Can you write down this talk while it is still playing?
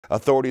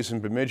Authorities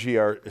in Bemidji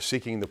are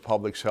seeking the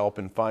public's help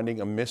in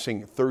finding a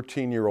missing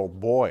 13-year-old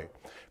boy.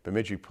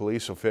 Bemidji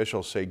police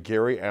officials say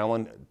Gary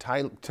Allen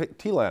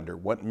Thielander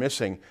went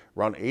missing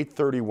around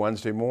 8:30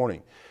 Wednesday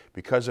morning.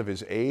 Because of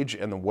his age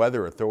and the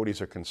weather,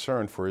 authorities are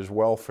concerned for his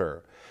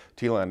welfare.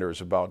 Thielander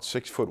is about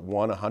 6'1",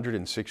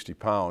 160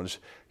 pounds.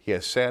 He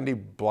has sandy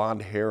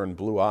blonde hair and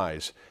blue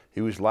eyes. He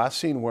was last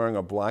seen wearing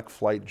a black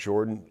Flight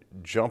Jordan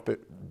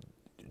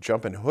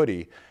jumpin'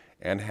 hoodie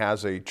and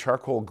has a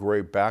charcoal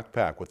gray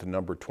backpack with the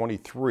number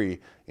 23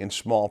 in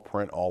small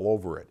print all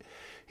over it.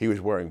 He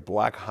was wearing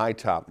black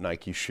high-top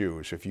Nike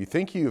shoes. If you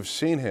think you have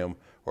seen him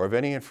or have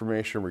any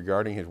information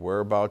regarding his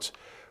whereabouts,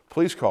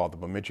 please call the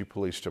Bemidji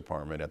Police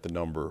Department at the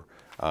number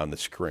on the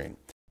screen.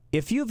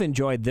 If you've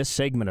enjoyed this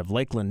segment of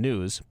Lakeland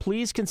News,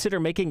 please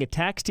consider making a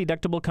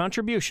tax-deductible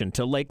contribution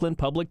to Lakeland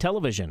Public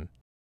Television.